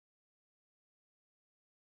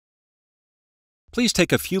Please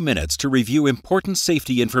take a few minutes to review important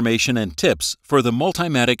safety information and tips for the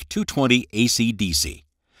Multimatic 220 AC/DC.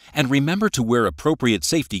 And remember to wear appropriate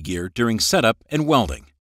safety gear during setup and welding.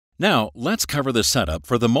 Now, let's cover the setup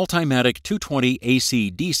for the Multimatic 220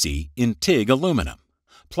 AC/DC in TIG aluminum.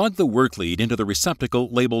 Plug the work lead into the receptacle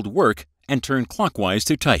labeled Work and turn clockwise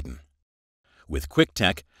to tighten. With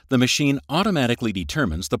QuickTech, the machine automatically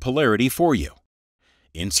determines the polarity for you.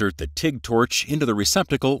 Insert the TIG torch into the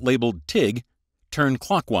receptacle labeled TIG, turn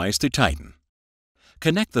clockwise to tighten.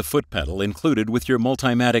 Connect the foot pedal included with your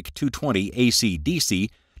Multimatic 220 AC/DC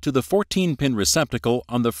to the 14-pin receptacle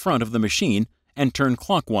on the front of the machine and turn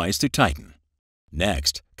clockwise to tighten.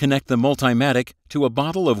 Next, connect the Multimatic to a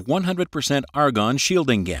bottle of 100% argon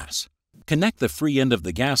shielding gas. Connect the free end of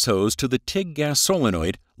the gas hose to the TIG gas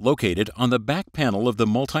solenoid located on the back panel of the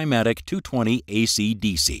Multimatic 220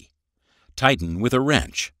 AC/DC. Tighten with a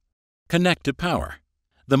wrench. Connect to power.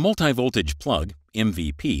 The multi-voltage plug,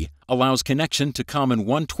 MVP, allows connection to common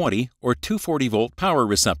 120 or 240-volt power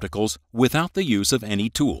receptacles without the use of any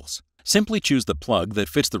tools. Simply choose the plug that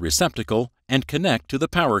fits the receptacle and connect to the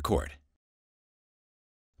power cord.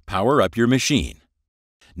 Power up your machine.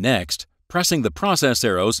 Next, pressing the process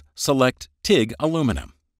arrows, select TIG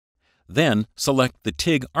aluminum. Then, select the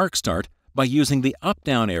TIG arc start by using the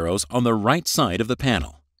up-down arrows on the right side of the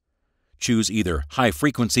panel. Choose either high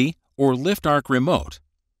frequency or lift arc remote.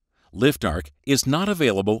 Lift arc is not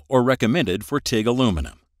available or recommended for TIG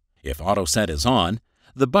aluminum. If auto set is on,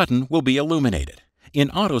 the button will be illuminated. In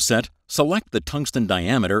auto set, select the tungsten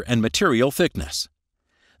diameter and material thickness.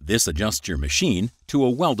 This adjusts your machine to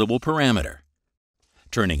a weldable parameter.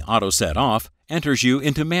 Turning auto set off enters you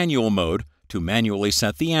into manual mode to manually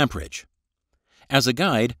set the amperage. As a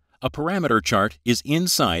guide, a parameter chart is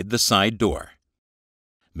inside the side door.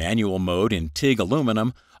 Manual mode in TIG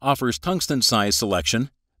aluminum offers tungsten size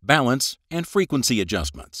selection, balance, and frequency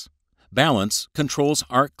adjustments. Balance controls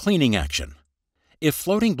arc cleaning action. If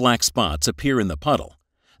floating black spots appear in the puddle,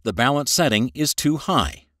 the balance setting is too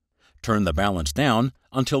high. Turn the balance down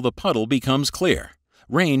until the puddle becomes clear.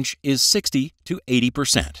 Range is 60 to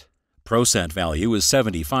 80%. ProSet value is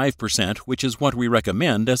 75%, which is what we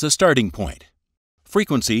recommend as a starting point.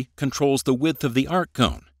 Frequency controls the width of the arc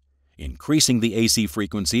cone. Increasing the AC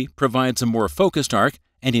frequency provides a more focused arc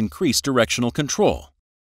and increased directional control.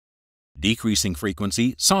 Decreasing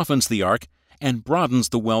frequency softens the arc and broadens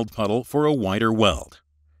the weld puddle for a wider weld.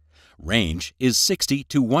 Range is 60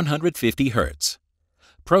 to 150 Hz.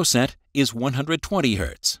 ProSet is 120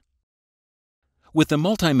 Hz. With the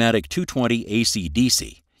Multimatic 220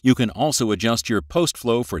 AC/DC, you can also adjust your post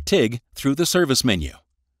flow for TIG through the service menu.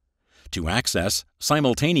 To access,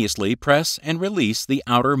 simultaneously press and release the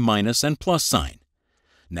outer minus and plus sign.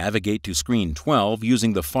 Navigate to screen 12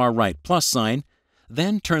 using the far right plus sign,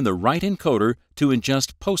 then turn the right encoder to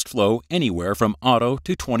adjust post flow anywhere from auto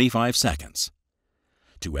to 25 seconds.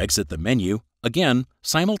 To exit the menu, again,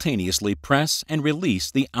 simultaneously press and release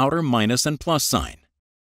the outer minus and plus sign.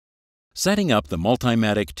 Setting up the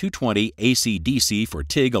Multimatic 220 AC/DC for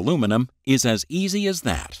TIG aluminum is as easy as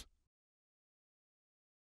that.